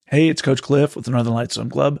Hey, it's Coach Cliff with the Northern Lights Swim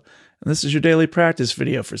Club, and this is your daily practice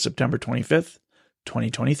video for September 25th,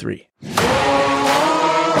 2023.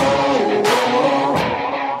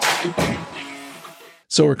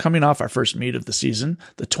 So we're coming off our first meet of the season,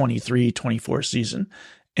 the 23-24 season,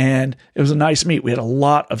 and it was a nice meet. We had a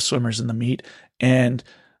lot of swimmers in the meet, and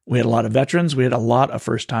we had a lot of veterans. We had a lot of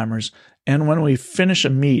first-timers, and when we finish a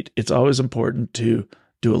meet, it's always important to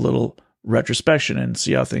do a little retrospection and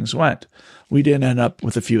see how things went. We did end up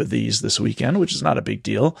with a few of these this weekend, which is not a big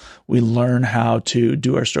deal. We learn how to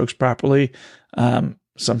do our strokes properly.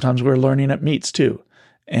 Sometimes we're learning at meets too.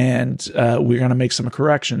 And we're going to make some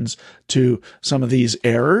corrections to some of these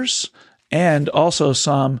errors and also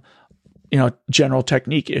some, general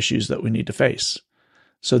technique issues that we need to face.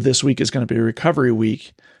 So this week is going to be a recovery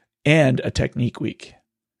week and a technique week.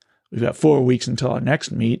 We've got 4 weeks until our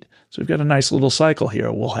next meet, so we've got a nice little cycle here.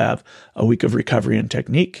 We'll have a week of recovery and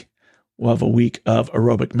technique. We'll have a week of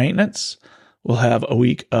aerobic maintenance. We'll have a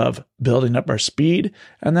week of building up our speed,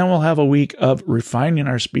 and then we'll have a week of refining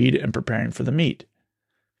our speed and preparing for the meet.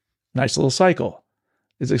 Nice little cycle.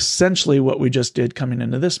 It's essentially what we just did coming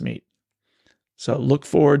into this meet. So look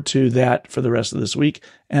forward to that for the rest of this week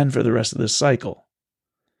and for the rest of this cycle.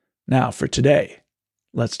 Now, for today,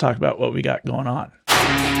 let's talk about what we got going on.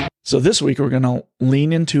 So this week, we're going to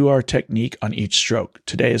lean into our technique on each stroke.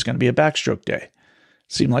 Today is going to be a backstroke day.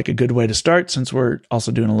 Seemed like a good way to start since we're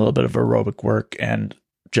also doing a little bit of aerobic work and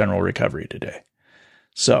general recovery today.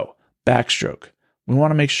 So backstroke, we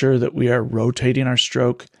want to make sure that we are rotating our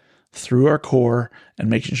stroke through our core and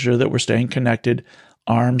making sure that we're staying connected,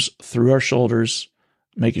 arms through our shoulders,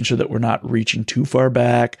 making sure that we're not reaching too far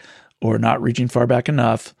back or not reaching far back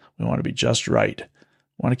enough. We want to be just right.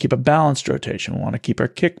 We want to keep a balanced rotation. We want to keep our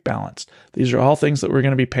kick balanced. These are all things that we're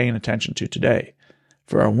going to be paying attention to today.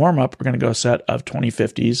 For our warm-up, we're going to go a set of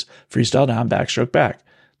 2050s, freestyle down, backstroke back.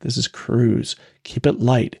 This is cruise. Keep it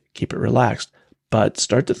light, keep it relaxed, but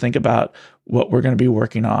start to think about what we're going to be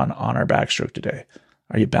working on our backstroke today.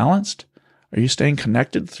 Are you balanced? Are you staying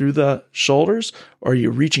connected through the shoulders, or are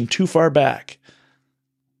you reaching too far back?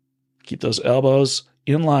 Keep those elbows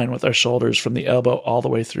in line with our shoulders from the elbow all the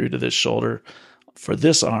way through to this shoulder for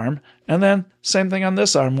this arm, and then same thing on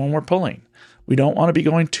this arm when we're pulling. We don't want to be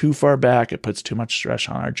going too far back. It puts too much stress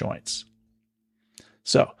on our joints.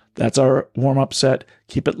 So that's our warm-up set.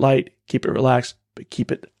 Keep it light, keep it relaxed, but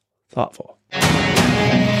keep it thoughtful.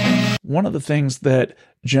 One of the things that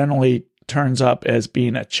generally turns up as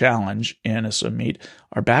being a challenge in a swim meet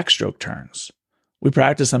are backstroke turns. We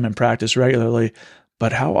practice them in practice regularly,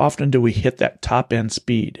 but how often do we hit that top end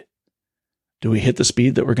speed? Do we hit the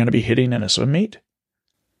speed that we're going to be hitting in a swim meet?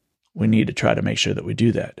 We need to try to make sure that we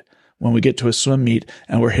do that. When we get to a swim meet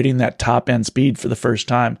and we're hitting that top end speed for the first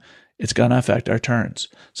time, it's going to affect our turns.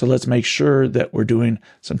 So let's make sure that we're doing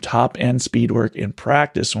some top end speed work in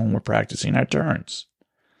practice when we're practicing our turns.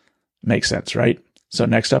 Makes sense, right? So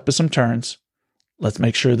next up is some turns. Let's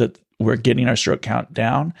make sure that we're getting our stroke count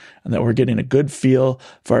down and that we're getting a good feel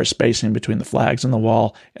for our spacing between the flags and the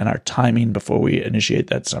wall and our timing before we initiate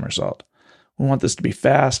that somersault. We want this to be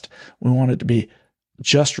fast. We want it to be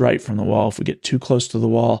just right from the wall. If we get too close to the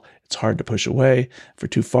wall, it's hard to push away. If we're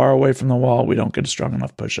too far away from the wall, we don't get a strong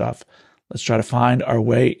enough push off. Let's try to find our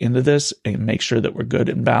way into this and make sure that we're good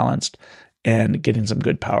and balanced and getting some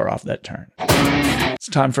good power off that turn. It's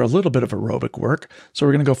time for a little bit of aerobic work. So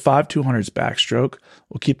we're going to go 5 200s backstroke.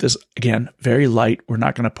 We'll keep this, again, very light. We're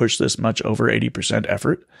not going to push this much over 80%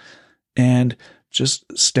 effort. And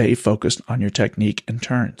just stay focused on your technique and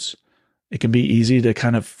turns. It can be easy to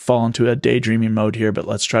kind of fall into a daydreaming mode here, but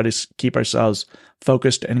let's try to keep ourselves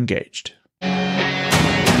focused and engaged.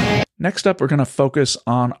 Next up, we're going to focus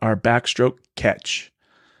on our backstroke catch.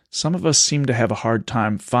 Some of us seem to have a hard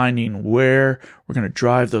time finding where we're going to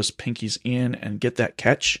drive those pinkies in and get that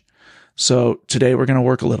catch. So today we're going to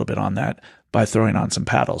work a little bit on that by throwing on some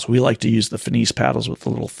paddles. We like to use the finesse paddles with a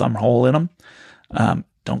little thumb hole in them.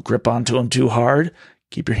 Don't grip onto them too hard.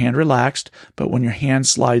 Keep your hand relaxed, but when your hand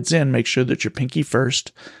slides in, make sure that you're pinky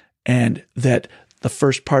first and that the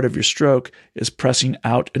first part of your stroke is pressing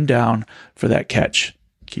out and down for that catch.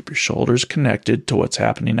 Keep your shoulders connected to what's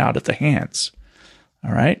happening out at the hands.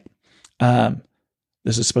 All right?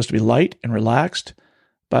 This is supposed to be light and relaxed.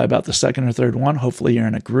 By about the second or third one, hopefully you're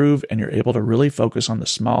in a groove and you're able to really focus on the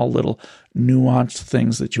small little nuanced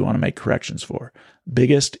things that you want to make corrections for.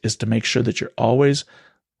 Biggest is to make sure that you're always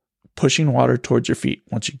pushing water towards your feet.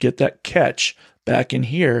 Once you get that catch back in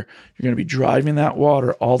here, you're going to be driving that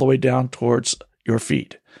water all the way down towards your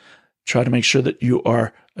feet. Try to make sure that you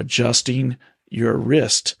are adjusting your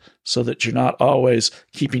wrist so that you're not always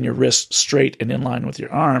keeping your wrist straight and in line with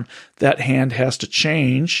your arm. That hand has to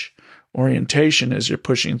change orientation as you're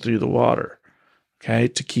pushing through the water, okay,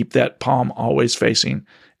 to keep that palm always facing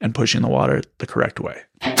and pushing the water the correct way.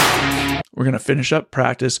 We're going to finish up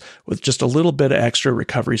practice with just a little bit of extra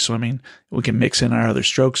recovery swimming. We can mix in our other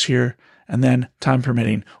strokes here, and then, time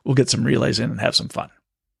permitting, we'll get some relays in and have some fun.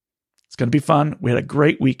 It's going to be fun. We had a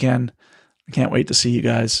great weekend. I can't wait to see you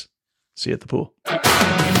guys. See you at the pool.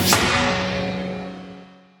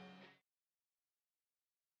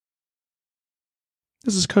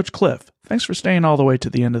 This is Coach Cliff. Thanks for staying all the way to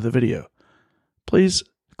the end of the video. Please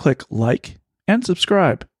click like and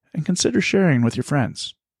subscribe, and consider sharing with your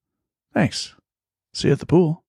friends. Thanks. See you at the pool.